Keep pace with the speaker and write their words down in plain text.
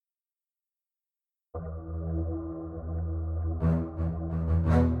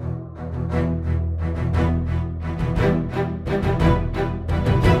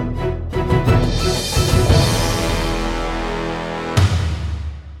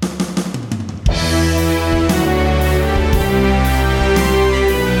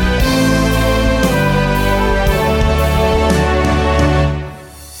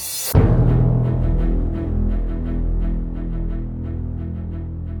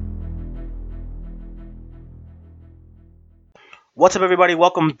What's up, everybody?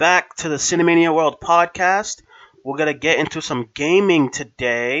 Welcome back to the Cinemania World Podcast. We're going to get into some gaming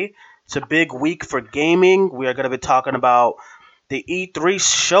today. It's a big week for gaming. We are going to be talking about the E3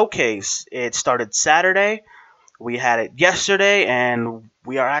 showcase. It started Saturday. We had it yesterday, and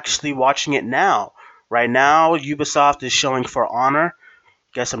we are actually watching it now. Right now, Ubisoft is showing For Honor.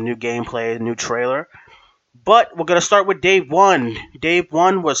 Get some new gameplay, new trailer. But we're going to start with day one. Day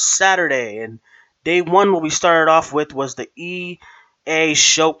one was Saturday, and day one, what we started off with was the EA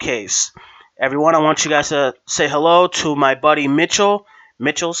showcase. Everyone, I want you guys to say hello to my buddy Mitchell.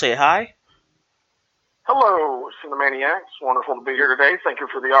 Mitchell, say hi. Hello, Cinemaniacs. Wonderful to be here today. Thank you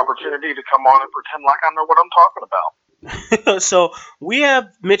for the opportunity to come on and pretend like I know what I'm talking about. So we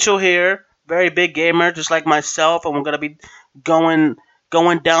have Mitchell here, very big gamer, just like myself, and we're gonna be going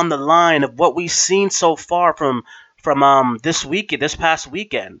down the line of what we've seen so far from this past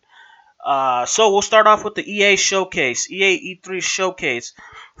weekend. So we'll start off with the EA showcase, EA E3 showcase.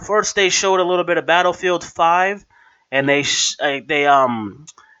 First, they showed a little bit of Battlefield 5, and they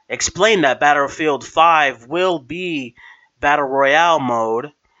explained that Battlefield 5 will be Battle Royale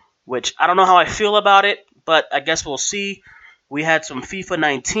mode, which I don't know how I feel about it, but I guess we'll see. We had some FIFA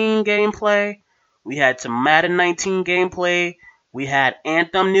 19 gameplay. We had some Madden 19 gameplay. We had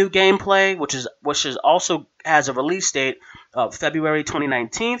Anthem new gameplay, which is also has a release date of February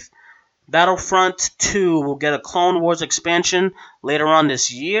 2019. Battlefront 2 will get a Clone Wars expansion later on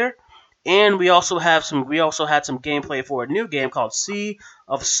this year, and we also had some gameplay for a new game called Sea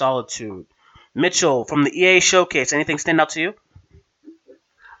of Solitude. Mitchell, from the EA showcase, anything stand out to you?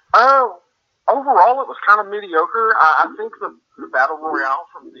 Overall, it was kind of mediocre. I think the Battle Royale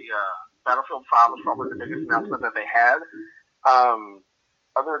from the Battlefield 5 was probably the biggest announcement that they had.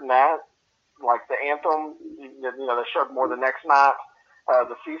 Other than that, like the Anthem, they showed more the next night.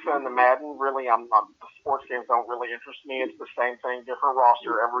 The FIFA and the Madden, really, the sports games don't really interest me. It's the same thing, different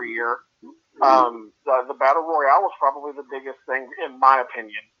roster every year. The Battle Royale was probably the biggest thing, in my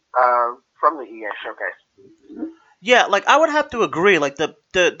opinion, from the EA showcase. Yeah, like I would have to agree. Like the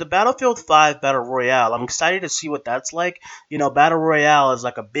Battlefield 5 Battle Royale, I'm excited to see what that's like. Battle Royale is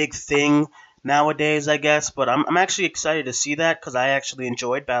like a big thing nowadays, I guess, but I'm actually excited to see that because I actually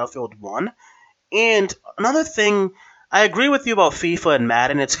enjoyed Battlefield 1. And another thing, I agree with you about FIFA and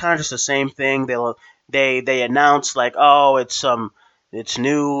Madden. It's kind of just the same thing. They announce like, oh, it's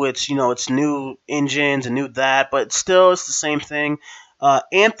new, it's new engines and new that, but still it's the same thing.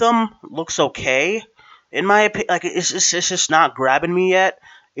 Anthem looks okay, in my opinion. Like it's just not grabbing me yet.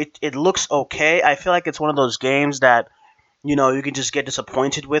 It looks okay. I feel like it's one of those games that you can just get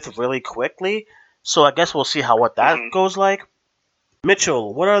disappointed with really quickly. So I guess we'll see what that goes like.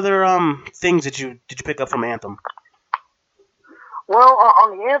 Mitchell, what other things did you pick up from Anthem? Well,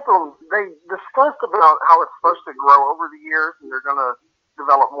 on the Anthem, they discussed about how it's supposed to grow over the years, and they're going to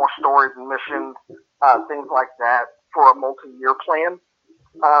develop more stories and missions, things like that, for a multi-year plan.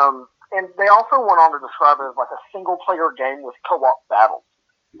 And they also went on to describe it as like a single-player game with co-op battles.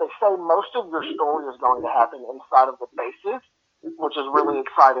 They say most of your story is going to happen inside of the bases, which is really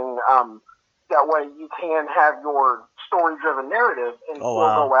exciting. That way you can have your story-driven narrative and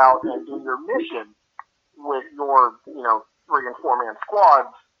still go out and do your mission with your, 3 and 4 man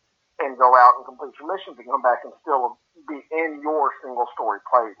squads and go out and complete your missions and come back and still be in your single story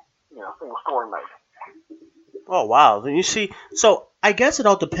single story mode. Oh wow! Then you see, so I guess it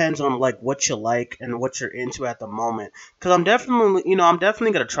all depends on like what you like and what you're into at the moment. Because I'm definitely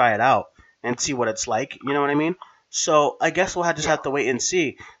gonna try it out and see what it's like. You know what I mean? So I guess we'll just have to wait and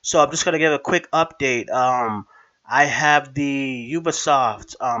see. So I'm just gonna give a quick update. I have the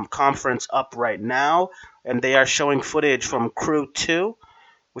Ubisoft conference up right now, and they are showing footage from Crew 2,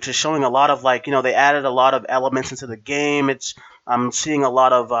 which is showing a lot of they added a lot of elements into the game. I'm seeing a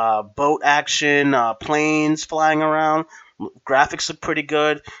lot of boat action, planes flying around. Graphics look pretty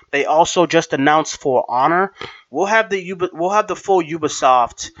good. They also just announced For Honor. We'll have the full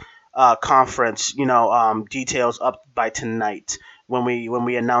Ubisoft conference, details up by tonight when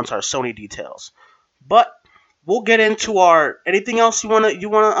we announce our Sony details. But we'll get into anything else you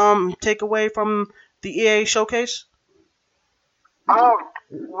wanna take away from the EA showcase?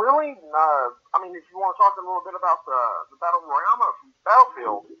 Really, if you want to talk a little bit about the Battle Royale from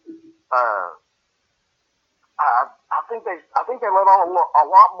Battlefield, I think they let on a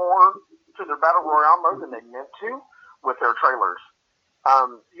lot more to their Battle Royale mode than they meant to with their trailers.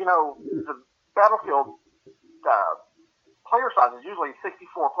 The Battlefield player size is usually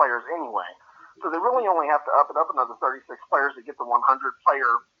 64 players anyway. So they really only have to up it up another 36 players to get the 100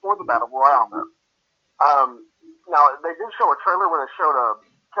 player for the Battle Royale mode. Now, they did show a trailer where they showed a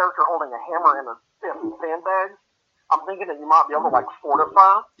character holding a hammer and some sandbags. I'm thinking that you might be able to like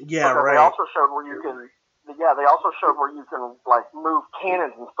fortify, Yeah, because they right. also showed where you can. Yeah, they also showed where you can like move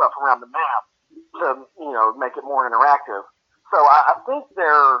cannons and stuff around the map to make it more interactive. So I think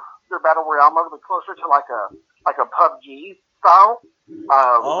their battle royale mode will be closer to like a PUBG style, with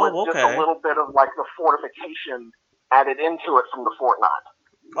Oh, just a okay. little bit of like the fortification added into it from the Fortnite.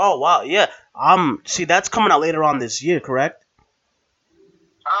 Oh, wow. Yeah. See, that's coming out later on this year, correct?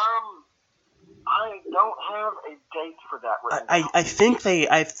 Um, I don't have a date for that I, written I, down.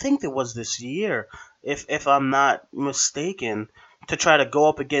 I think it was this year, if I'm not mistaken, to try to go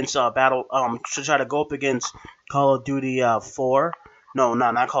up against to try to go up against Call of Duty 4. No,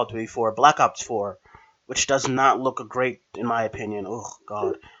 not Call of Duty 4, Black Ops 4, which does not look great in my opinion. Oh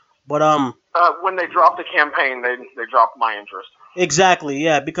God. But When they dropped the campaign, they dropped my interest. exactly,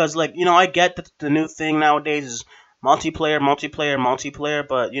 yeah, because like, I get that the new thing nowadays is multiplayer, multiplayer, multiplayer,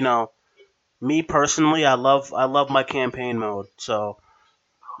 but me personally, I love my campaign mode. So,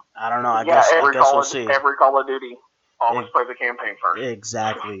 I don't know. I Yeah, guess I guess we'll see. Every Call of Duty always E- play the campaign first.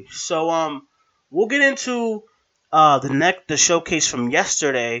 exactly. So we'll get into the showcase from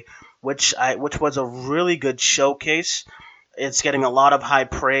yesterday, which was a really good showcase. It's getting a lot of high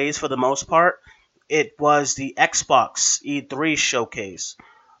praise for the most part. It was the Xbox E3 showcase.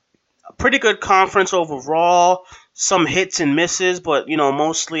 A pretty good conference overall. Some hits and misses, but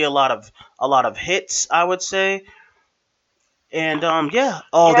mostly a lot of hits, I would say. And yeah.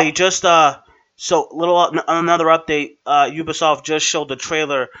 Oh, Yeah, they just so little another update. Ubisoft just showed the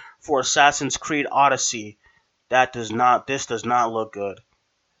trailer for Assassin's Creed Odyssey. This does not look good.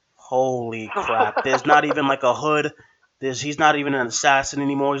 Holy crap! There's not even like a hood. He's not even an assassin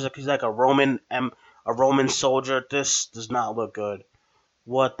anymore. He's like a Roman soldier. This does not look good.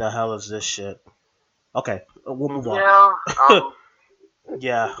 What the hell is this shit? Okay, we'll move on. yeah.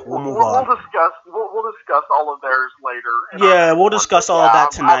 Yeah, we'll move on. We'll discuss all of theirs later in our Yeah, next we'll one. discuss But all yeah, of that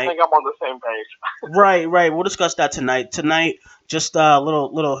I tonight. think I'm on the same page. Right, right. We'll discuss that tonight. Tonight, just a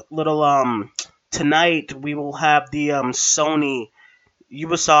little tonight we will have the Sony,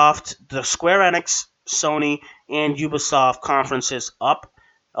 Ubisoft, the Square Enix, Sony, and Ubisoft conferences up.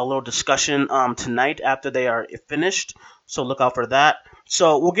 A little discussion tonight after they are finished. So look out for that.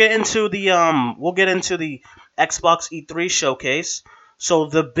 So we'll get into the Xbox E3 showcase. So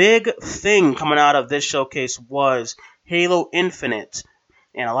the big thing coming out of this showcase was Halo Infinite,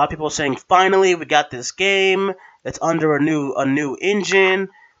 and a lot of people are saying finally we got this game. It's under a new engine.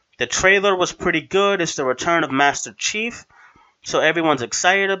 The trailer was pretty good. It's the return of Master Chief, so everyone's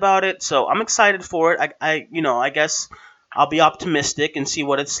excited about it. So I'm excited for it. I guess I'll be optimistic and see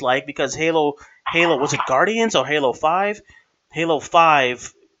what it's like because Halo was it Guardians or Halo 5? Halo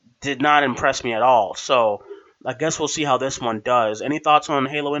 5 did not impress me at all. So I guess we'll see how this one does. Any thoughts on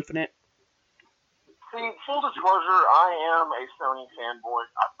Halo Infinite? See, full disclosure, I am a Sony fanboy.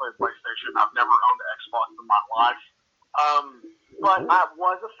 I play PlayStation. I've never owned an Xbox in my life. Um, but I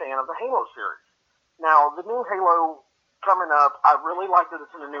was a fan of the Halo series. Now, the new Halo coming up, I really like that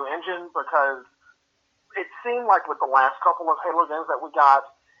it's in a new engine because it seemed like with the last couple of Halo games that we got,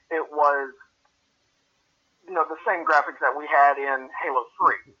 it was the same graphics that we had in Halo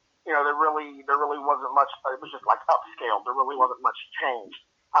 3. There really wasn't much. It was just like upscaled. There really wasn't much change.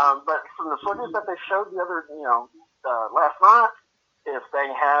 But from the footage that they showed last night, if they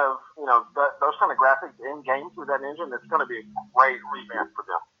have those kind of graphics in game through that engine, it's going to be a great revamp for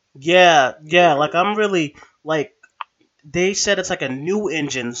them. Yeah, yeah. Like I'm really like they said it's like a new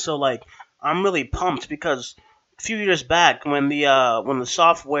engine, so like I'm really pumped because a few years back when the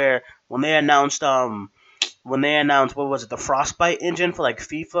software when they announced what was it, the Frostbite engine for like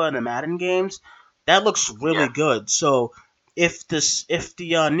FIFA and the Madden games, that looks really Yes. good. So if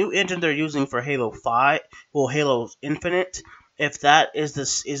the new engine they're using for Halo Infinite, if that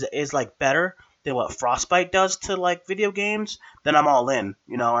is like better than what Frostbite does to like video games, then I'm all in,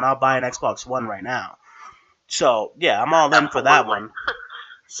 and I'll buy an Xbox One right now. So yeah, I'm all in for that Absolutely. one.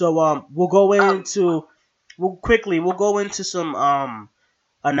 So we'll go Um, into we'll go into some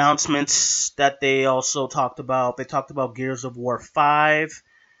announcements that they also talked about. They talked about Gears of War 5.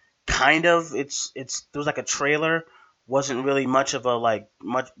 Kind of. It's there was like a trailer. Wasn't really much of a like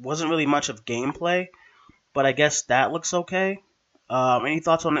much wasn't really much of gameplay, but I guess that looks okay. Any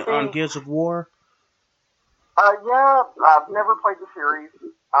thoughts on see, Gears of War? yeah, I've never played the series,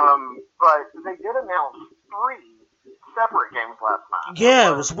 but they did announce three separate games last night. It Yeah,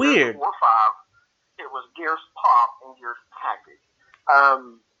 it was was Gears of weird. War 5, it was Gears Pop, and Gears Tactic.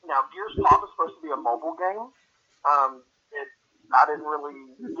 Now, Gears Pop is supposed to be a mobile game. It, I didn't really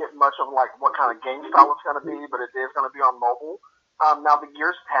get much of like what kind of game style it's going to be, but it is going to be on mobile. Now, the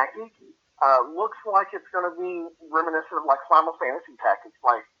Gears Tactic, Looks like it's going to be reminiscent of like Final Fantasy Tactics,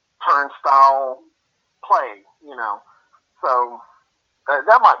 like turnstile play, you know. So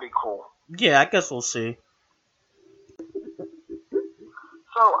that might be cool. Yeah, I guess we'll see.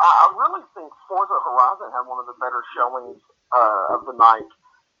 So I really think Forza Horizon had one of the better showings of the night.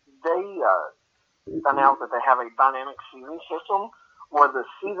 They announced that they have a dynamic season system where the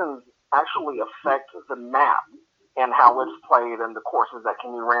seasons actually affect the map and how it's played and the courses that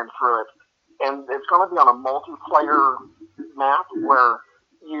can be ran through it. And it's going to be on a multiplayer map where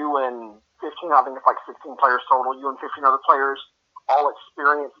you and 15, I think it's like 16 players total, you and 15 other players all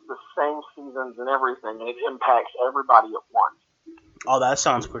experience the same seasons and everything, and it impacts everybody at once. Oh, that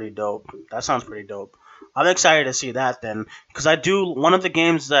sounds pretty dope. That sounds pretty dope. I'm excited to see that then, because I do one of the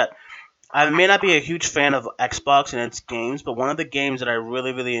games that I may not be a huge fan of Xbox and its games, but one of the games that I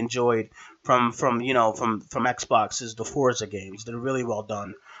really really enjoyed from Xbox is the Forza games. They're really well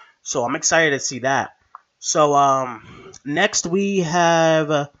done, so I'm excited to see that. So next we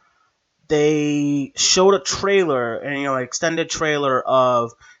have they showed a trailer and an extended trailer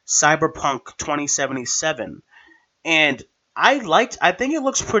of Cyberpunk 2077, and I think it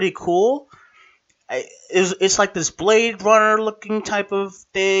looks pretty cool. It's like this Blade Runner looking type of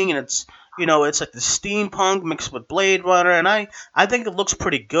thing, and it's like the steampunk mixed with Blade Runner, and I think it looks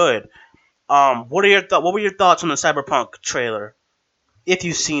pretty good. What were your thoughts on the Cyberpunk trailer, if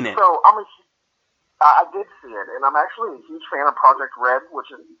you've seen it? So I did see it, and I'm actually a huge fan of Project Red,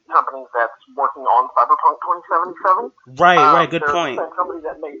 which is the company that's working on Cyberpunk 2077. Right, good they're point. the same company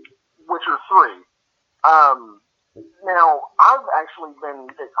that made Witcher 3. Now, I've actually been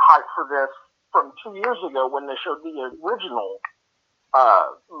hyped for this from 2 years ago when they showed the original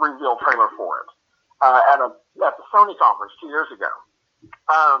reveal trailer for it at the Sony conference 2 years ago.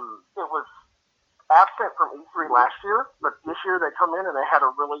 It was absent from E3 last year, but this year they come in and they had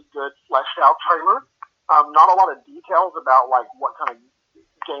a really good fleshed out trailer. Not a lot of details about like what kind of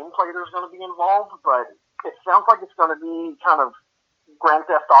gameplay there's going to be involved, but it sounds like it's going to be kind of Grand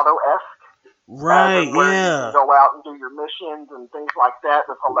Theft Auto esque. Right, where yeah. you can go out and do your missions and things like that.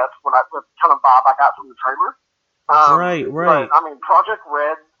 That's the kind of vibe I got from the trailer. Right. But, I mean, Project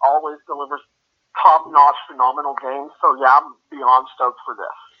Red always delivers top-notch, phenomenal games. So, yeah, I'm beyond stoked for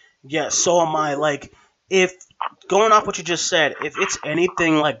this. Yeah, so am I. Like, if going off what you just said, if it's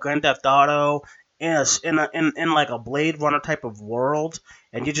anything like Grand Theft Auto in like a Blade Runner type of world,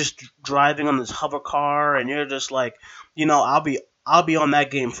 and you're just driving on this hover car, and you're just like, I'll be on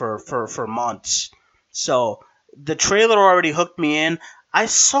that game for months. So the trailer already hooked me in. I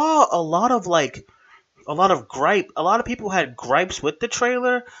saw a lot of a lot of people had gripes with the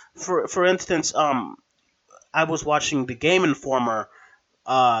trailer. For instance, I was watching the Game Informer.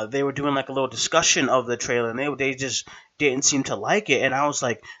 They were doing like a little discussion of the trailer, and they just didn't seem to like it. And I was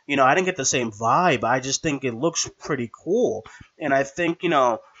like, I didn't get the same vibe. I just think it looks pretty cool, and I think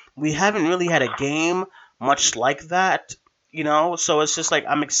we haven't really had a game much like that. So it's just like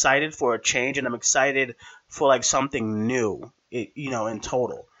I'm excited for a change, and I'm excited for like something new. In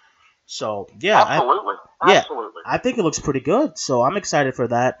total. So yeah, Absolutely. yeah, Absolutely. I think it looks pretty good. So I'm excited for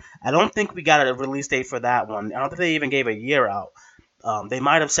that. I don't think we got a release date for that one. I don't think they even gave a year out. They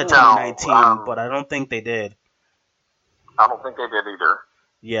might have said 2019, but I don't think they did. I don't think they did either.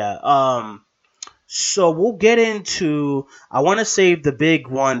 Yeah. So we'll get into. I want to save the big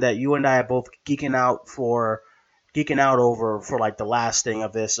one that you and I are both geeking out over for like the last thing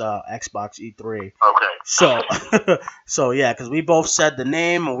of this Xbox E3. Okay. So, so yeah, because we both said the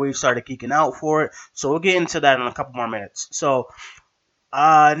name and we started geeking out for it. So we'll get into that in a couple more minutes. So,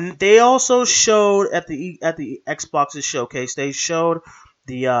 they also showed at the Xbox's showcase. They showed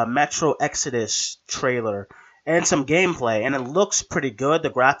the Metro Exodus trailer and some gameplay, and it looks pretty good.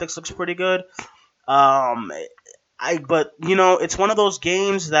 The graphics looks pretty good. But it's one of those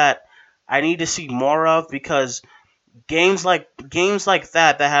games that I need to see more of because games like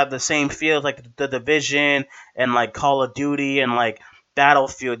that have the same feel like the Division and like Call of Duty and like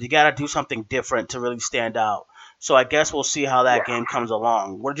Battlefield. You gotta do something different to really stand out. So I guess we'll see how that game comes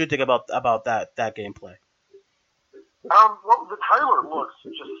along. What did you think about that gameplay? Well, the trailer looks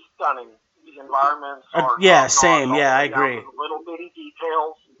just stunning. The environments are same. Yeah, I agree. Little bitty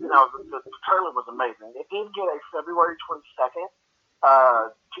details. The trailer was amazing. It did get a February 22nd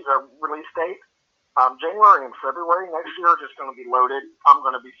release date. January and February next year are just going to be loaded. I'm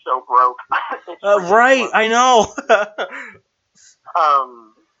going to be so broke. Right, I know.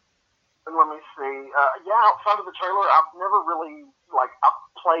 And let me see. Outside of the trailer, I've never really I've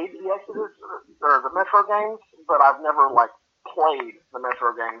played the Exodus or the Metro games, but I've never played the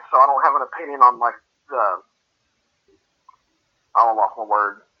Metro games, so I don't have an opinion on I lost my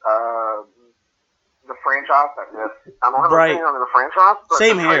word. uh, the franchise. I guess I don't have an Right. opinion on the franchise, but the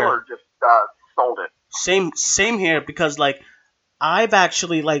Same here. trailer just sold it. Same here because like I've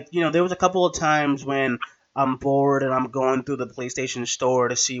actually like there was a couple of times when I'm bored and I'm going through the PlayStation Store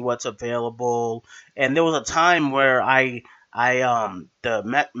to see what's available, and there was a time where I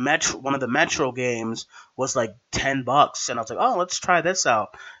the Metro one of the Metro games was like $10, and I was like, oh, let's try this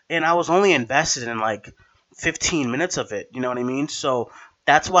out, and I was only invested in like 15 minutes of it. You know what I mean? So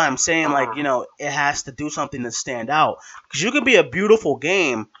that's why I'm saying like Mm-hmm. it has to do something to stand out because you can be a beautiful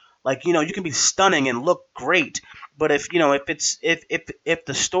game, like you can be stunning and look great, but if it's if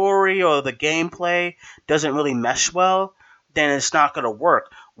the story or the gameplay doesn't really mesh well, then it's not gonna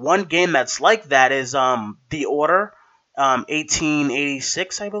work. One game that's like that is The Order,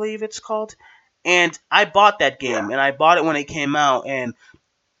 1886, I believe it's called. And I bought that Yeah, game, and I bought it when it came out, and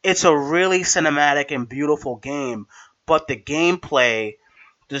it's a really cinematic and beautiful game. But the gameplay,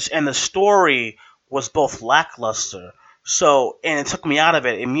 and the story was both lackluster. So and it took me out of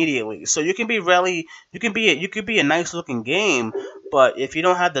it immediately. So you could be a nice looking game, but if you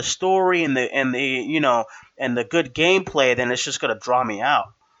don't have the story and the good gameplay, then it's just gonna draw me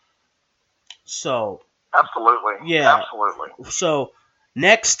out. So absolutely, yeah. absolutely. So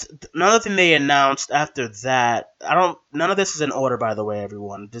next, another thing they announced after that. I don't. None of this is in order, by the way,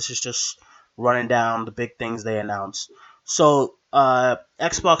 everyone. This is just running down the big things they announced. So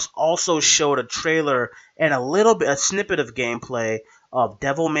Xbox also showed a trailer and a snippet of gameplay of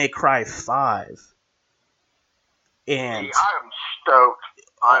Devil May Cry 5. See, And I am stoked.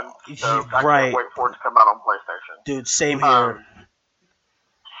 I'm stoked. I can't right, wait for it to come out on PlayStation. dude. Same here. Um,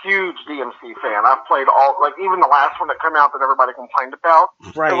 Huge DMC fan. I've played all, like even the last one that came out that everybody complained about.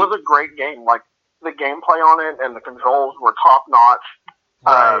 It Right, was a great game. Like the gameplay on it and the controls were top notch.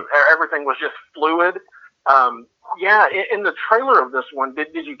 right. Everything was just fluid. Yeah, in the trailer of this one, did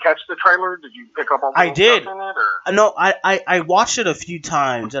you catch the trailer? Did you pick up on I any stuff did. in it? Or No, I watched it a few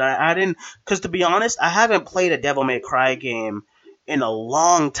times, and I didn't, because to be honest, I haven't played a Devil May Cry game in a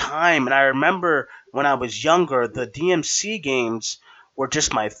long time, and I remember when I was younger, the DMC games were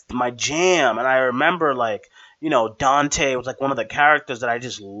just my jam, and I remember like Dante was like one of the characters that I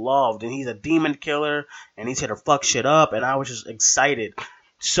just loved, and he's a demon killer, and he's here to fuck shit up, and I was just excited.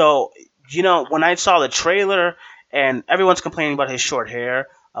 So when I saw the trailer and everyone's complaining about his short hair,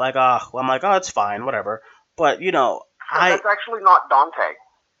 I'm like, oh, it's fine, whatever. But I that's actually not Dante.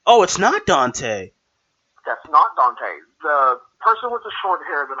 oh, it's not Dante. That's not Dante. The person with the short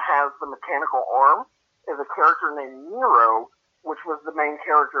hair that has the mechanical arm is a character named Nero, which was the main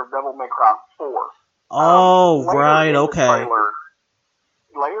character of Devil May Cry 4. Oh, Later right, in the okay, trailer,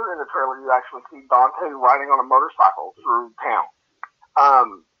 you actually see Dante riding on a motorcycle through town.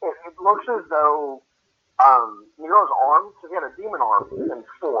 It looks as though Nero's arm, so he had a demon arm in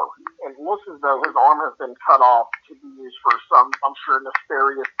 4, and it looks as though his arm has been cut off to be used for some, I'm sure,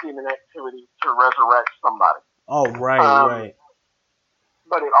 nefarious demon activity to resurrect somebody. oh, right, Um, right,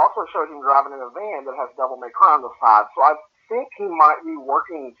 but it also shows him driving in a van that has Devil May Cry on the side. So I think he might be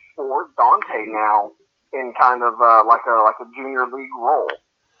working for Dante now in kind of like a junior league role.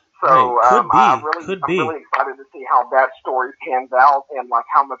 right. So Could I'm be. really excited to see how that story pans out and like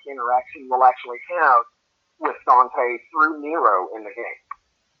how much interaction we'll actually have with Dante through Nero in the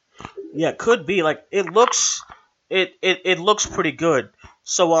game. Yeah, could be. Like it looks pretty good.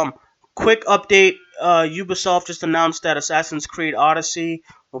 So quick update. Ubisoft just announced that Assassin's Creed Odyssey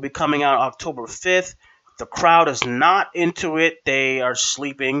will be coming out October 5th. The crowd is not into it. They are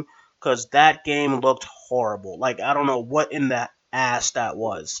sleeping because that game looked horrible. Like I don't know what in the ass that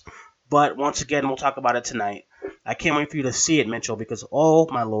was. But once again, we'll talk about it tonight. I can't wait for you to see it, Mitchell, because oh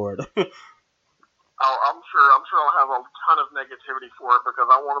my lord. I'm sure I'll have a ton of negativity for it because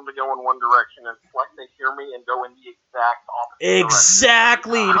I want them to go in one direction and it's like they hear me and go in the exact opposite direction every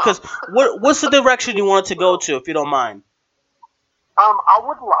Exactly, because time. what's the direction you want it to go to, if you don't mind? I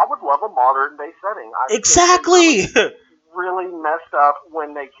would love a modern day setting. I think they Exactly. really messed up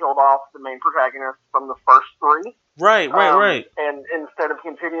when they killed off the main protagonist from the first 3. Right, right, right. And instead of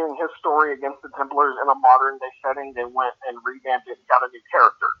continuing his story against the Templars in a modern day setting, they went and revamped it and got a new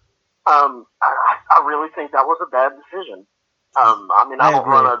character. I really think that was a bad decision. I mean, I I don't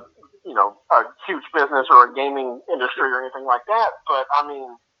run agree. a huge business or a gaming industry or anything like that, but I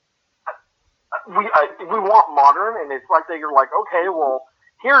mean, we want modern, and it's like they're like, okay, well,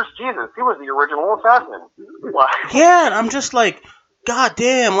 here's Jesus. He was the original assassin. Like, Yeah, and I'm just like, God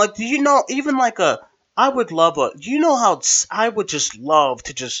damn, like, do you know, even like I would love do you know how I would just love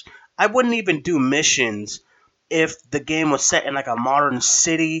to I wouldn't even do missions if the game was set in like a modern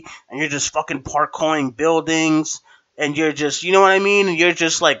city and you're just fucking parkouring buildings. and you're just, you know what I mean, and you're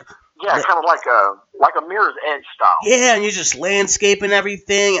just like, Yeah, kind of like a Mirror's Edge style. yeah, and you're just landscaping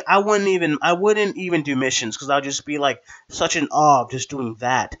everything. I wouldn't even do missions because I'll just be like such an awe of just doing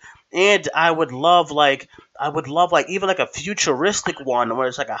that. And I would love like even like a futuristic one where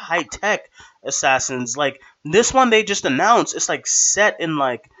it's like a high tech assassins. Like this one they just announced, it's like set in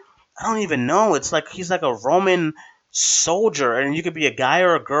like, I don't even know. It's like he's like a Roman soldier, and you could be a guy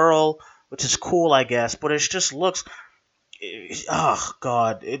or a girl, which is cool, I guess. But it just looks, oh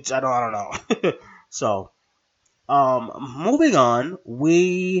god, it's I don't know. So moving on,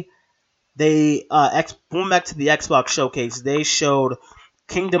 going back to the Xbox showcase, they showed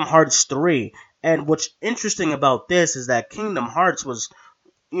Kingdom Hearts 3. And what's interesting about this is that Kingdom Hearts was,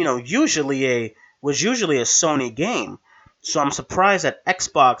 usually a Sony game. So I'm surprised that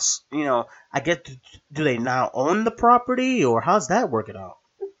Xbox, I get, do they now own the property, or how's that working out?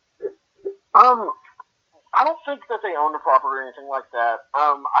 Um, I don't think that they own the property or anything like that.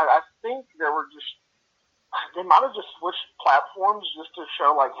 I think they might have just switched platforms just to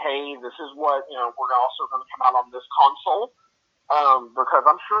show like, hey, this is what we're also going to come out on this console. Because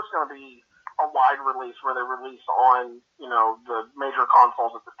I'm sure it's going to be a wide release where they release on the major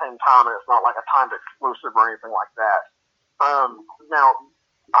consoles at the same time, and it's not like a timed exclusive or anything like that. Now,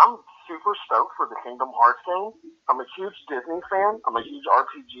 I'm super stoked for the Kingdom Hearts game. I'm a huge Disney fan. I'm a huge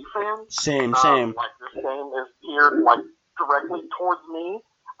RPG fan. Same. Like this game is geared like directly towards me.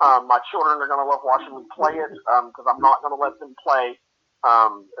 My children are gonna love watching me play it because I'm not gonna let them play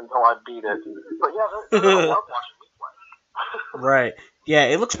until I beat it. But yeah, they're gonna love watching me play. Right. Yeah,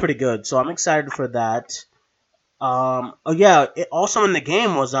 it looks pretty good. So I'm excited for that. Oh yeah, also in the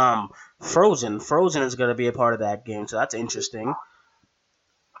game was Frozen. Frozen is gonna be a part of that game, so that's interesting.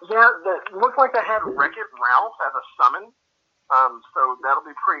 Yeah, it looks like they had Wreck-It Ralph as a summon. So that'll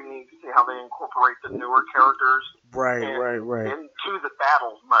be pretty neat to see how they incorporate the newer characters Right, right, right. into the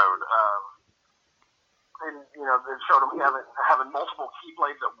battles mode. And they showed them having multiple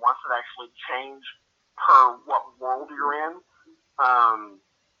keyblades at once that actually change per what world you're in.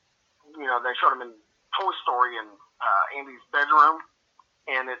 They showed him in Toy Story in Andy's bedroom,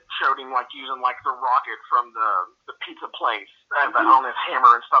 and it showed him like using like the rocket from the pizza place on his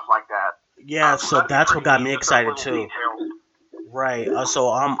hammer and stuff like that. Yeah, So so that'd be that's what pretty got neat. me Just those excited little too. details. Right.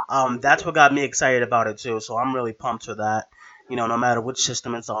 That's what got me excited about it too. So I'm really pumped for that. No matter which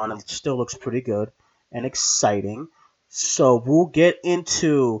system it's on, it still looks pretty good and exciting. So we'll get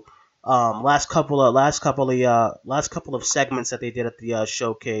into last couple of segments that they did at the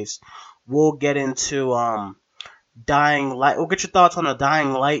showcase. We'll get into Dying Light. We'll get your thoughts on the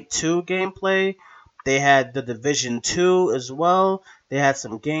Dying Light 2 gameplay. They had the Division 2 as well. They had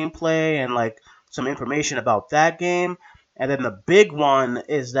some gameplay and like some information about that game. And then the big one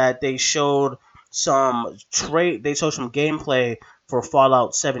is that they showed some gameplay for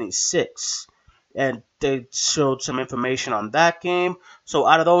Fallout 76. And they showed some information on that game. So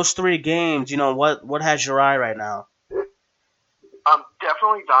out of those three games, what has your eye right now?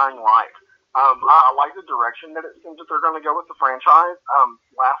 Definitely Dying Light. I like the direction that it seems that they're going to go with the franchise.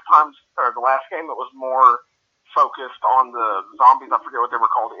 The last game, it was more focused on the zombies. I forget what they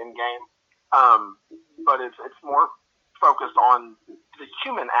were called in game, but it's more focused on the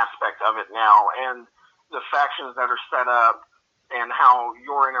human aspect of it now and the factions that are set up and how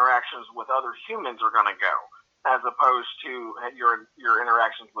your interactions with other humans are going to go, as opposed to your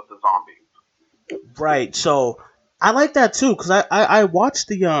interactions with the zombies. Right. So I like that too because I watched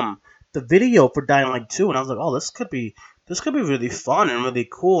the video for Dying Light 2 and I was like, oh, this could be really fun and really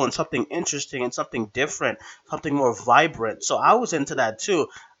cool and something interesting and something different, something more vibrant. So I was into that too.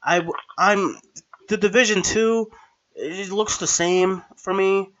 I'm the Division 2. It looks the same for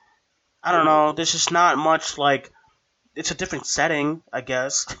me. I don't know. There's just not much like, it's a different setting, I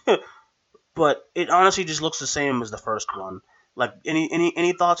guess. But it honestly just looks the same as the first one. Like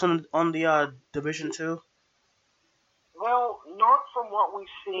any thoughts on the Division 2? Well, not from what we've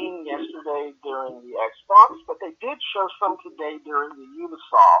seen yesterday during the Xbox, but they did show some today during the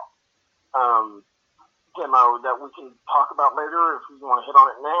Ubisoft demo that we can talk about later. If we want to hit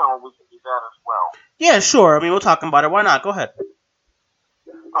on it now, we can do that as well. Yeah, sure. I mean, we're talking about it. Why not? Go ahead.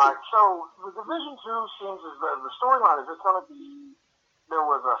 Alright, so the Division 2 seems as the storyline is it's going to be there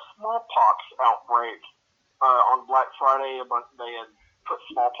was a smallpox outbreak on Black Friday. They had put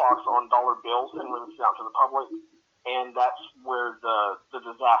smallpox on dollar bills and released it out to the public, and that's where the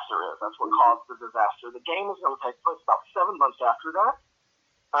disaster is. That's what caused the disaster. The game is going to take place about 7 months after that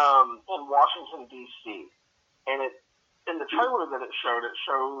in Washington, D.C. And in the trailer that it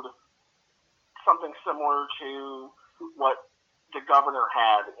showed something similar to what the governor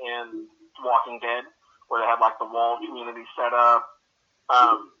had in Walking Dead, where they had like the wall community set up,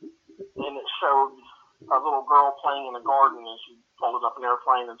 and it showed a little girl playing in a garden, and she folded up an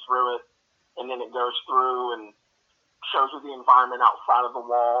airplane and threw it, and then it goes through and shows you the environment outside of the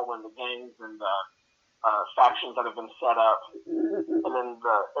wall and the gangs and the factions that have been set up, and then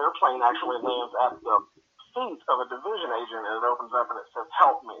the airplane actually lands at the feet of a division agent, and it opens up and it says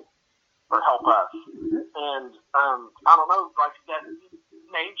 "Help me" or "Help us," and I don't know, like that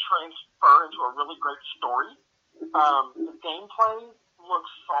may transfer into a really great story. The gameplay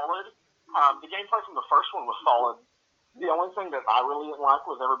looks solid. The gameplay from the first one was solid. The only thing that I really didn't like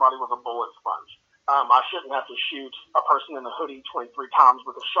was everybody was a bullet sponge. I shouldn't have to shoot a person in a hoodie 23 times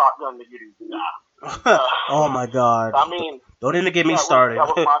with a shotgun to get him to die. Oh my God! I mean, don't even get me started.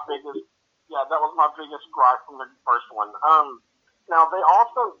 That was my biggest gripe from the first one. Now they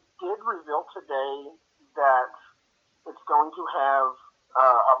also did reveal today that it's going to have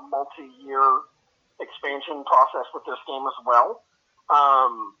a multi-year expansion process with this game as well.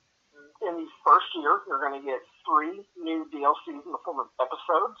 In the first year, you're going to get 3 new DLCs in the form of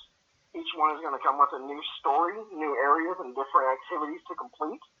episodes. Each one is going to come with a new story, new areas, and different activities to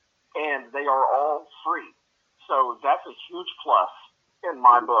complete, and they are all free. So that's a huge plus in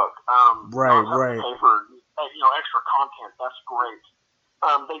my book. Right. Pay for extra content. That's great.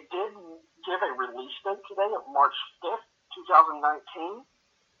 They did give a release date today of March 5th, 2019,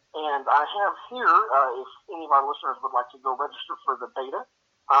 and I have here, if any of our listeners would like to go register for the beta,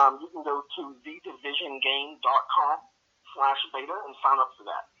 you can go to thedivisiongame.com/beta and sign up for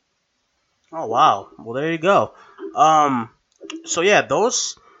that. Oh wow! Well, there you go. So yeah,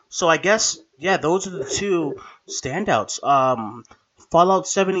 those. So I guess those are the 2 standouts. Fallout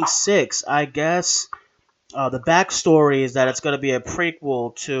 76. I guess the backstory is that it's going to be a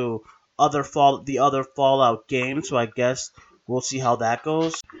prequel to the other Fallout games. So I guess we'll see how that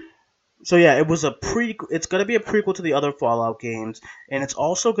goes. So yeah, it's going to be a prequel to the other Fallout games, and it's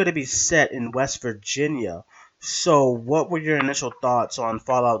also going to be set in West Virginia. So what were your initial thoughts on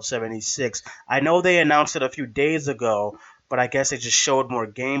Fallout 76? I know they announced it a few days ago, but I guess they just showed more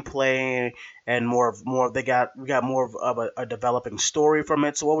gameplay and more. We got more of a developing story from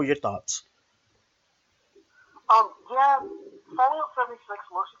it. So what were your thoughts? Fallout 76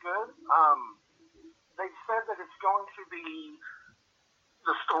 looks good. They said that it's going to be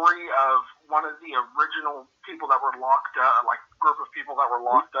the story of one of the original people that were locked up, like group of people that were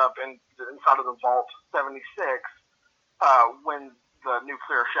locked up inside of the Vault 76 when the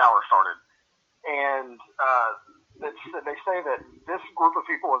nuclear shower started. And they say that this group of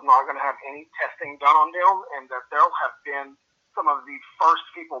people is not going to have any testing done on them, and that they'll have been some of the first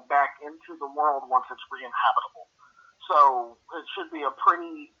people back into the world once it's re-inhabitable. So it should be a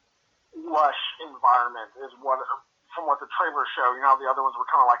pretty lush environment, from what the trailers show. You know, the other ones were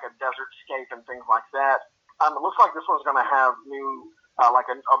kind of like a desert scape and things like that. It looks like this one's going to have new,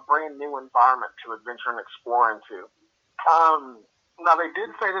 like a brand new environment to adventure and explore into. Now they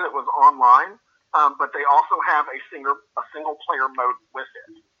did say that it was online, but they also have a single player mode with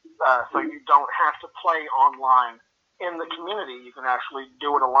it. So you don't have to play online in the community. You can actually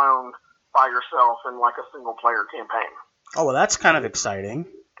do it alone by yourself in like a single player campaign. Oh well, that's kind of exciting.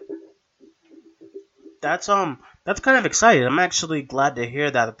 That's kind of exciting. I'm actually glad to hear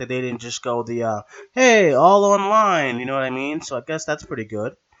that they didn't just go the hey, all online. You know what I mean? So I guess that's pretty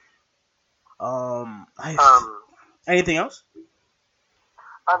good. Anything else?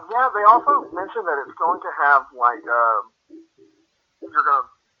 They also mentioned that it's going to have like you're going to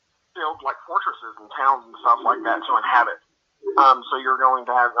build like fortresses and towns and stuff like that to inhabit. So you're going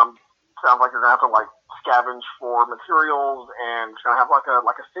to have sounds like you're going to have to like scavenge for materials, and it's going to have like a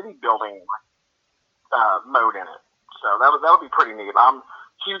city building mode in it. So that'll be pretty neat. I'm a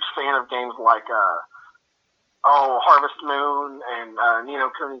huge fan of games like Harvest Moon and Ni no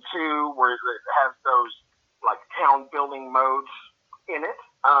Kuni 2, where it has those like town building modes in it.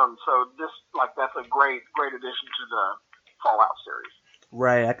 So that's a great addition to the Fallout series.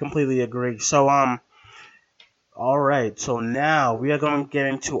 Right, I completely agree. So all right. So now we are going to get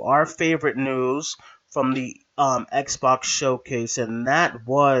into our favorite news from the Xbox showcase, and that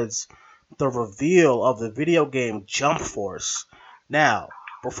was the reveal of the video game Jump Force. Now,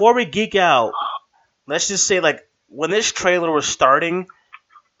 before we geek out, let's just say, like, when this trailer was starting,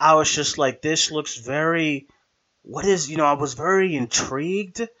 I was just like, this looks very, I was very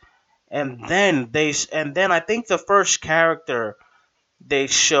intrigued. And then I think the first character they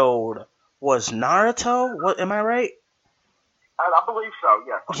showed was Naruto. What, am I right? I believe so,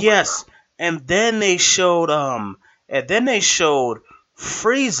 yes. Yes. And then they showed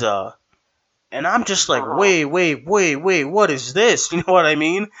Frieza. And I'm just like, wait, what is this? You know what I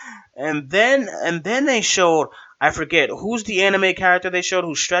mean? And then they showed, I forget who's the anime character they showed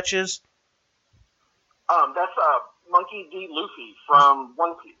who stretches. That's Monkey D. Luffy from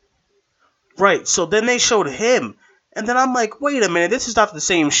One Piece. Right. So then they showed him, and then I'm like, wait a minute, this is not the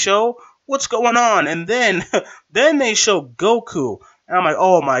same show. What's going on? And then then they show Goku, and I'm like,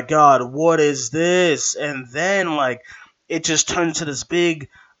 oh my god, what is this? And then like it just turns to this big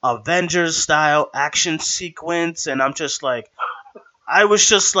Avengers style action sequence, and I'm just like, I was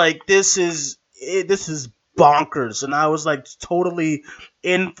just like, this is bonkers, and I was like totally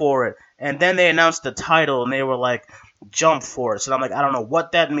in for it. And then they announced the title, and they were like, Jump Force, and I'm like, I don't know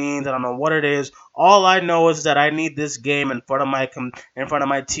what that means. I don't know what it is. All I know is that I need this game in front of my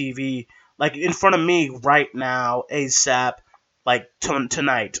TV, like in front of me right now, ASAP, like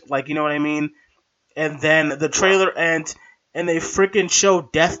tonight, like you know what I mean. And then the Yeah. trailer ends, and they freaking show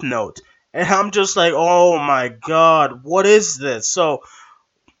Death Note, and I'm just like, oh my god, what is this? So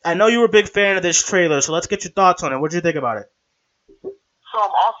I know you were a big fan of this trailer, so let's get your thoughts on it. What did you think about it? So I'm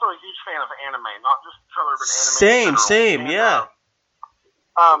also a huge fan of anime, not just trailer, but anime in Same, general. same, And yeah.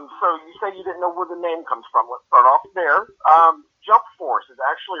 so you say you didn't know where the name comes from. Let's start off there. Jump Force is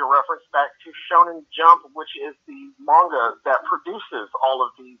actually a reference back to Shonen Jump, which is the manga that produces all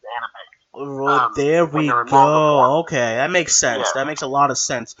of these animes. Oh, there When we they're in manga form. go. Okay, that makes sense. Yes. That makes a lot of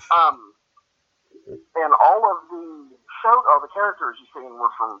sense. Um, and all of the characters you've seen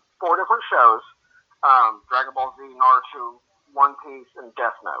were from 4 different shows: Dragon Ball Z, Naruto, One Piece, and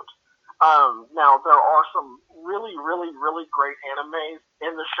Death Note. Now there are some really, really, really great animes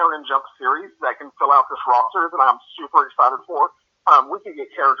in the Shonen Jump series that can fill out this roster that I'm super excited for. We could get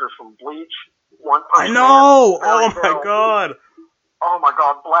characters from Bleach, One I Punch know. Man, Oh Fairy my Tail. god. Oh my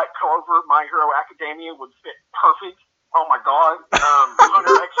god, Black Clover, My Hero Academia would fit perfect. Oh my god,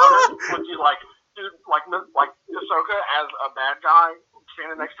 Hunter x Hunter would be like, dude, like Hisoka as a bad guy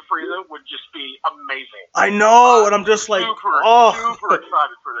standing next to Frieza would just be amazing. I know, and I'm just like, super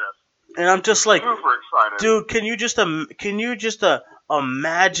excited for this. and I'm just like, Super excited. dude, can you just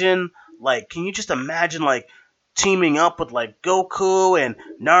imagine like teaming up with like Goku and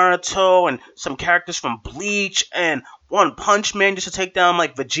Naruto and some characters from Bleach and One Punch Man just to take down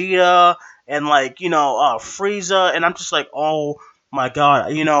like Vegeta and like Frieza, and I'm just like, oh my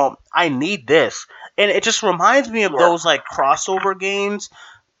god, I need this. And it just reminds me of Yeah. those like crossover games,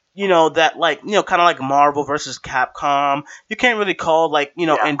 that like, kind of like Marvel versus Capcom. You can't really call like,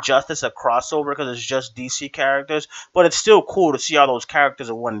 Yeah. Injustice a crossover because it's just DC characters, but it's still cool to see all those characters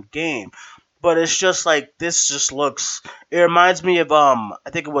in one game. But it's just like, this just looks, it reminds me of I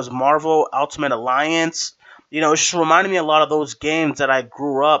think it was Marvel Ultimate Alliance. It just reminded me a lot of those games that I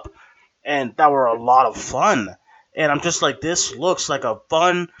grew up and that were a lot of fun. And I'm just like, this looks like a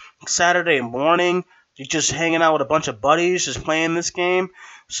fun Saturday morning. You're just hanging out with a bunch of buddies, just playing this game.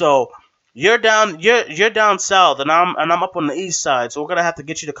 So you're down south, and I'm up on the east side. So we're gonna have to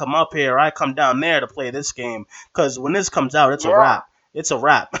get you to come up here, or I come down there to play this game. Cause when this comes out, it's a Yeah. wrap. It's a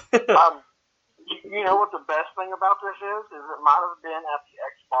wrap. You know what the best thing about this is? Is it might have been at the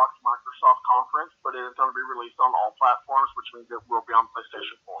Xbox Microsoft conference, but it is going to be released on all platforms, which means it will be on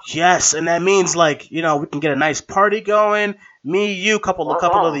PlayStation 4. Yes, and that means like, we can get a nice party going. Me, you, couple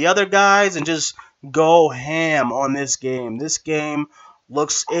of the other guys, and just go ham on this game. This game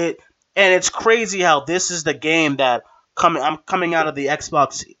looks it, and it's crazy how this is the game that I'm coming out of the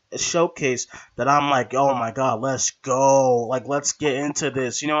Xbox showcase that I'm like, oh my god, let's go, like let's get into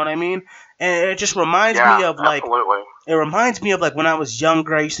this. You know what I mean? And it just reminds me of like. Absolutely. It reminds me of like when I was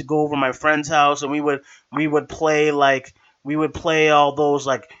younger. I used to go over to my friend's house and we would play all those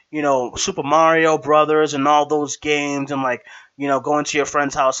like Super Mario Brothers and all those games, and like going to your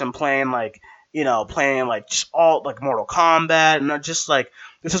friend's house and playing like playing like just all like Mortal Kombat, and just like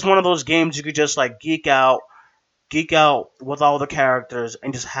this is one of those games you could just like geek out with all the characters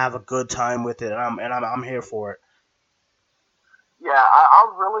and just have a good time with it, and I'm here for it. Yeah,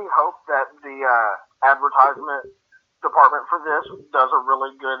 I really hope that the advertisement department for this does a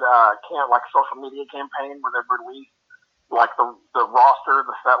really good like social media campaign where they release like the roster,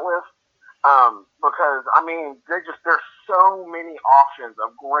 the set list. Because I mean, there's so many options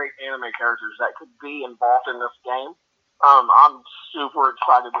of great anime characters that could be involved in this game. I'm super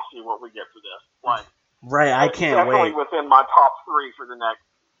excited to see what we get for this. Like, Right, I it's can't definitely wait. within my top 3 for the next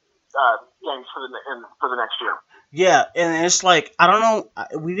games for the next year. Yeah, and it's like, I don't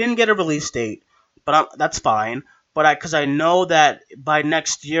know. We didn't get a release date, but that's fine. But because I know that by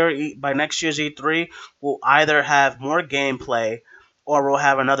next year's E3, we'll either have more gameplay, or we'll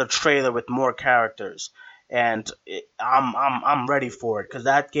have another trailer with more characters, and I'm ready for it because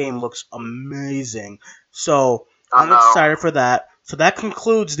that game looks amazing. So I I'm know. excited for that. So that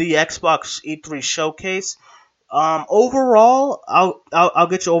concludes the Xbox E3 showcase. Overall, I'll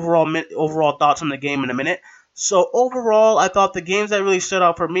get your overall thoughts on the game in a minute. So overall, I thought the games that really stood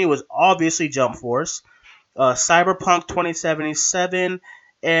out for me was obviously Jump Force, Cyberpunk 2077,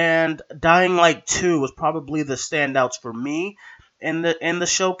 and Dying Light 2 was probably the standouts for me in the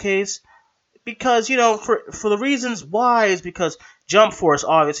showcase because for the reasons why is because Jump Force,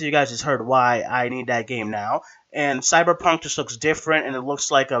 obviously you guys just heard why I need that game now, and Cyberpunk just looks different and it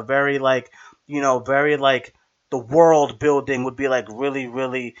looks like a very like very like the world building would be like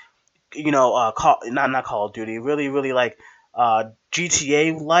really not Call of Duty, really like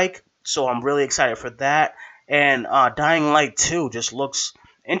GTA like. So I'm really excited for that. And Dying Light 2 just looks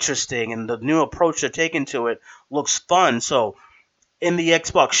interesting, and the new approach they're taking to it looks fun. So in the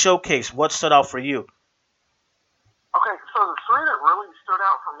Xbox showcase, what stood out for you? Okay, so the three that really stood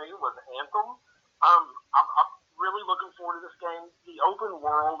out for me was Anthem. I'm really looking forward to this game. The open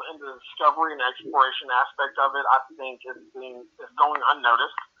world and the discovery and exploration aspect of it, I think, is going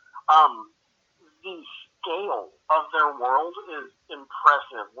unnoticed. Um, the scale of their world is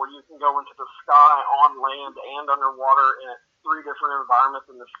impressive, where you can go into the sky, on land, and underwater in three different environments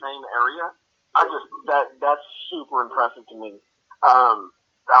in the same area. I just that's super impressive to me. Um,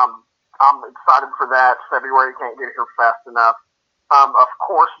 I'm I'm excited for that. February can't get here fast enough. Of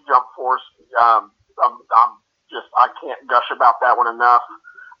course, Jump Force. I'm just I can't gush about that one enough.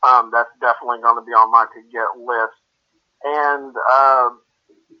 That's definitely going to be on my to get list. And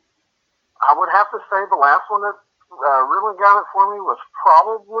I would have to say the last one that really got it for me was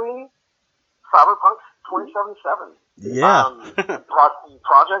probably Cyberpunk 2077. Yeah.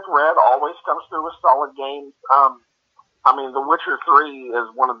 Project Red always comes through with solid games. I mean, The Witcher 3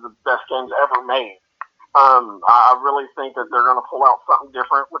 is one of the best games ever made. I really think that they're going to pull out something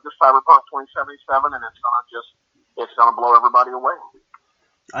different with the Cyberpunk 2077, and it's going to blow everybody away.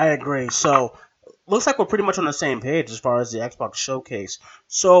 I agree. So looks like we're pretty much on the same page as far as the Xbox showcase.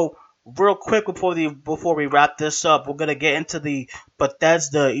 So real quick before we wrap this up, we're gonna get into the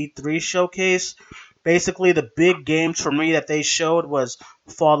Bethesda E3 showcase. Basically, the big games for me that they showed was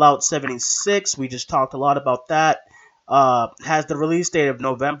Fallout 76. We just talked a lot about that. Has the release date of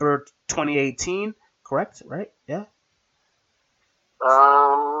November 2018. Correct? Right? Yeah.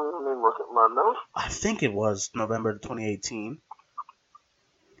 Let me look at my notes. I think it was November 2018.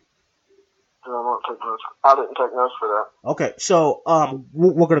 I didn't take notes for that. Okay, so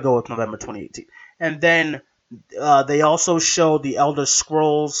we're gonna go with November 2018, and then they also showed the Elder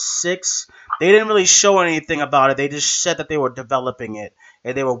Scrolls 6. They didn't really show anything about it. They just said that they were developing it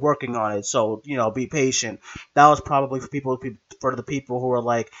and they were working on it. So be patient. That was probably for the people who were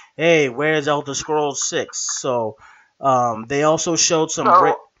like, "Hey, where's Elder Scrolls 6?" So they also showed some.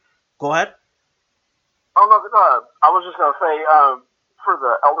 Go ahead. Oh no, I was just gonna say for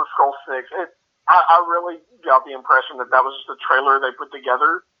the Elder Scrolls 6, I really got the impression that was just a trailer they put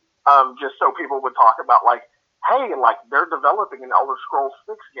together, just so people would talk about like, hey, like they're developing an Elder Scrolls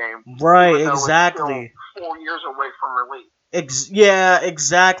 6 game, right? Exactly. It's still 4 years away from release. Yeah,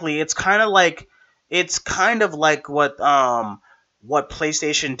 exactly. It's kind of like what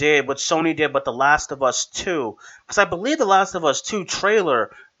PlayStation did, what Sony did, but The Last of Us 2. Because I believe The Last of Us 2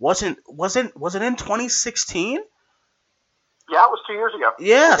 trailer wasn't was it in 2016? Yeah, it was 2 years ago.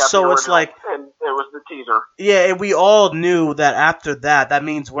 Yeah, so it's like, and it was the teaser. Yeah, and we all knew that after that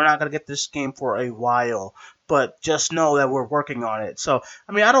means we're not gonna get this game for a while. But just know that we're working on it. So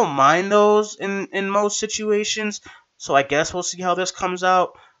I mean, I don't mind those in most situations. So I guess we'll see how this comes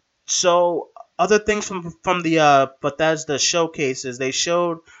out. So other things from the Bethesda showcases, they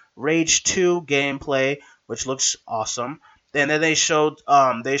showed Rage 2 gameplay, which looks awesome. And then they showed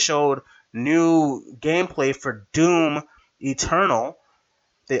new gameplay for Doom Eternal.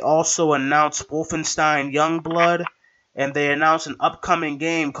 They also announced Wolfenstein Youngblood, and they announced an upcoming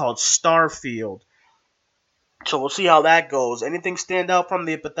game called Starfield. So we'll see how that goes. Anything stand out from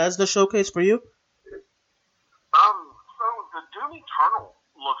the Bethesda showcase for you? So the Doom Eternal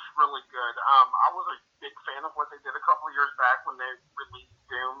looks really good. I was a big fan of what they did a couple of years back when they released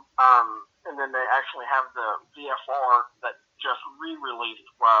Doom. And then they actually have the VFR that just re-released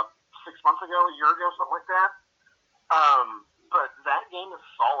 6 months ago, a year ago, something like that. But that game is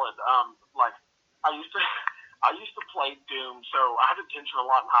solid. Like I used to, I used to play Doom, so I had attention a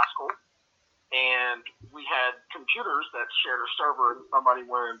lot in high school, and we had computers that shared a server, and somebody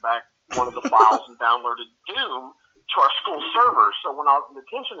went back one of the files and downloaded Doom to our school servers. So when I was in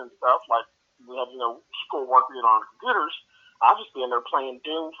detention and stuff, like we had school work being on our computers, I'd just be in there playing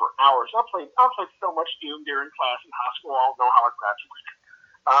Doom for hours. I played so much Doom during class in high school. I don't know how I graduated.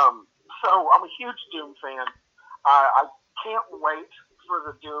 So I'm a huge Doom fan. I can't wait for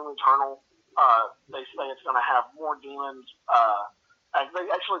the Doom Eternal. They say it's going to have more demons.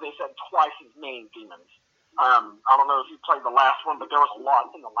 They said twice as many demons. I don't know if you played the last one, but there was a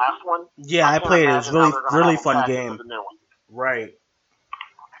lot in the last one. Yeah, I can't played it. It's imagine how really they're going to really have them fun packed into game. the new one. Right.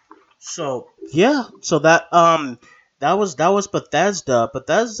 So yeah, so that was Bethesda.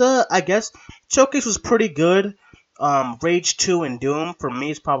 Bethesda, I guess, showcase was pretty good. Rage 2 and Doom for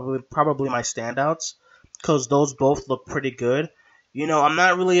me is probably my standouts because those both look pretty good. I'm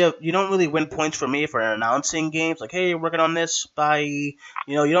not really you don't really win points for me for announcing games like, hey, working on this. Bye.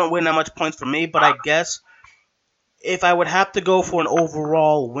 You don't win that much points for me, but I guess if I would have to go for an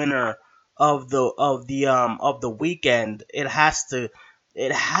overall winner of the weekend, it has to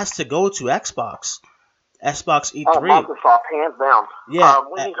go to Xbox Oh, E3. Microsoft, hands down. Yeah,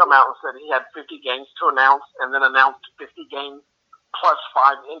 When he come out and said he had 50 games to announce, and then announced 50 games plus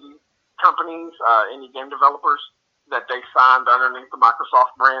 5 indie companies, indie game developers that they signed underneath the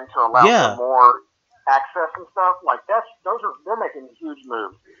Microsoft brand to allow for yeah, more access and stuff. Like they're making huge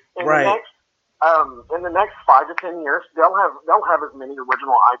moves. In the right. next in the next 5 to 10 years, they'll have as many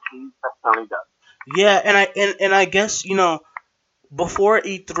original IPs as Sony does. Yeah, and I guess before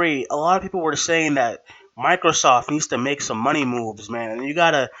E3, a lot of people were saying that Microsoft needs to make some money moves, man. And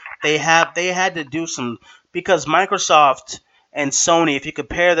they had to do some because Microsoft and Sony, if you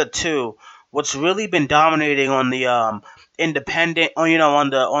compare the two, what's really been dominating on the independent, on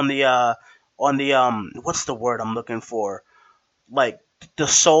the what's the word I'm looking for? Like the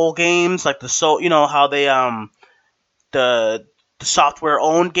Soul games, like the Soul, how they the software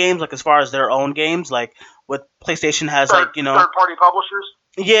owned games, like as far as their own games, like what PlayStation has, like Third party publishers.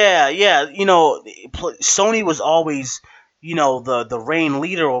 yeah, yeah. Sony was always, the reign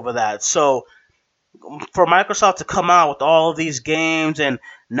leader over that. So for Microsoft to come out with all of these games and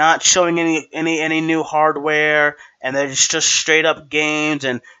not showing any new hardware, and they're just straight up games,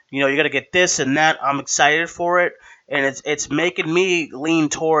 and you got to get this and that. I'm excited for it, and it's making me lean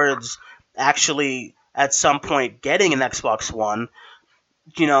towards actually at some point getting an Xbox One.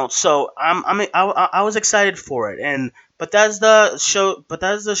 So I was excited for it, and Bethesda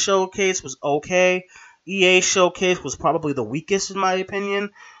showcase was okay. EA showcase was probably the weakest in my opinion.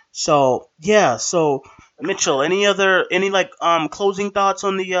 So yeah, so Mitchell, any like closing thoughts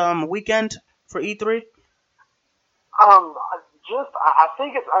on the weekend for E3? Um, I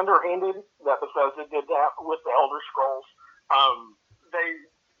think it's underhanded that Bethesda did that with the Elder Scrolls. They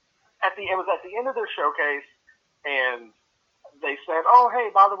it was at the end of their showcase, and they said, "Oh, hey,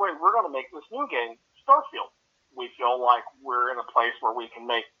 by the way, we're going to make this new game, Starfield. We feel like we're in a place where we can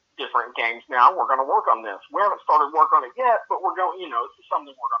make different games now. We're going to work on this. We haven't started work on it yet, but we're going. This is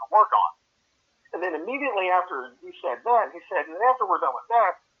something we're going to work on." And then immediately after he said that, he said, "And then after we're done with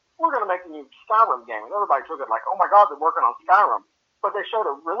that, we're going to make a new Skyrim game." And everybody took it like, "Oh my God, they're working on Skyrim." But they showed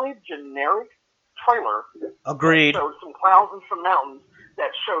a really generic trailer that Agreed. showed some clouds and some mountains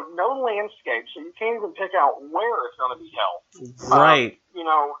that showed no landscape, so you can't even pick out where it's going to be held. Right.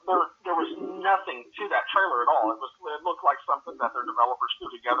 There was nothing to that trailer at all. It looked like something that their developers threw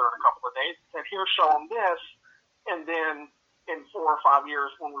together in a couple of days and said, "Here, show them this," and then in 4 or 5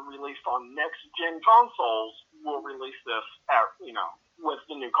 years, when we released on next gen consoles, we'll release this with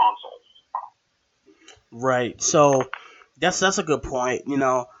the new consoles. Right. So that's a good point.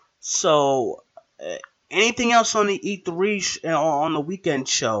 So anything else on the E3 on the weekend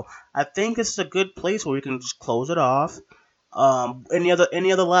show? I think it's a good place where we can just close it off. Any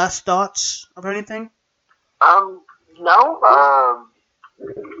other last thoughts of anything? No, no,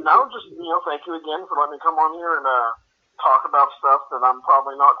 just thank you again for letting me come on here and talk about stuff that I'm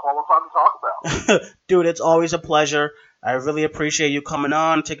probably not qualified to talk about. Dude, it's always a pleasure. I really appreciate you coming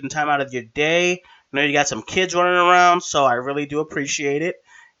on, taking time out of your day. I know you got some kids running around, so I really do appreciate it.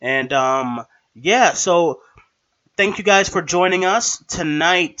 And yeah, so thank you guys for joining us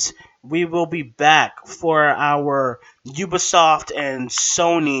tonight. We will be back for our Ubisoft and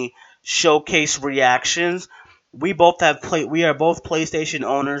Sony showcase reactions. We are both PlayStation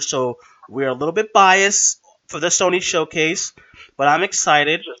owners, so we are a little bit biased for the Sony showcase, but I'm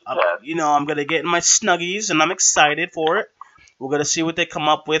excited. I'm gonna get in my snuggies, and I'm excited for it. We're gonna see what they come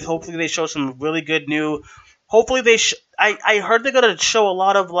up with. Hopefully, they show some really good new. Hopefully, I heard they're gonna show a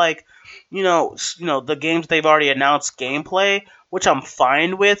lot of like the games they've already announced gameplay, which I'm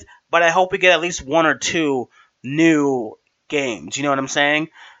fine with. But I hope we get at least one or two new games. You know what I'm saying?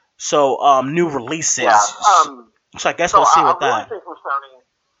 So new releases. Yeah. So I guess we'll see with I really that. think with Sony,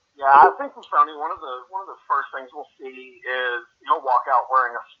 I think with Sony, one of the first things we'll see is you'll walk out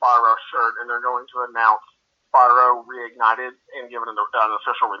wearing a Spyro shirt, and they're going to announce Spyro Reignited and give it an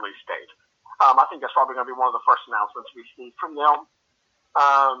official release date. I think that's probably going to be one of the first announcements we see from them,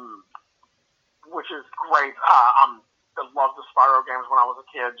 um, which is great. I loved the Spyro games when I was a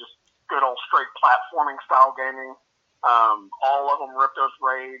kid, just good old straight platforming style gaming. All of them ripped us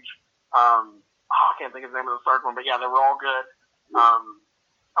rage. I can't think of the name of the third one, but yeah, they were all good.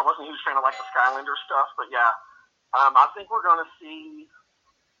 I wasn't a huge fan of like the Skylander stuff, but yeah, I think we're going to see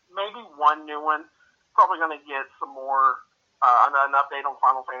maybe one new one. Probably going to get some more, an update on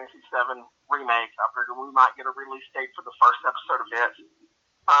Final Fantasy VII Remake. I figured we might get a release date for the first episode of it.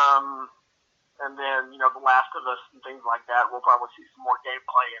 And then, The Last of Us and things like that. We'll probably see some more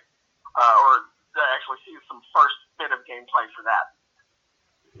gameplay or actually see some first bit of gameplay for that.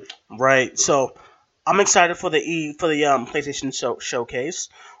 Right. So I'm excited for the PlayStation showcase.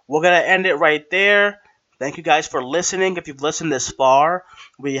 We're gonna end it right there. Thank you guys for listening. If you've listened this far,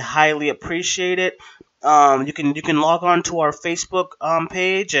 we highly appreciate it. You can log on to our Facebook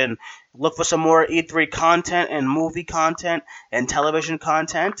page and look for some more E3 content and movie content and television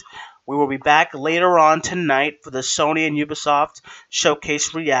content. We will be back later on tonight for the Sony and Ubisoft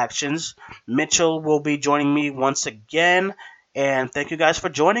showcase reactions. Mitchell will be joining me once again, and thank you guys for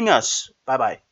joining us. Bye bye.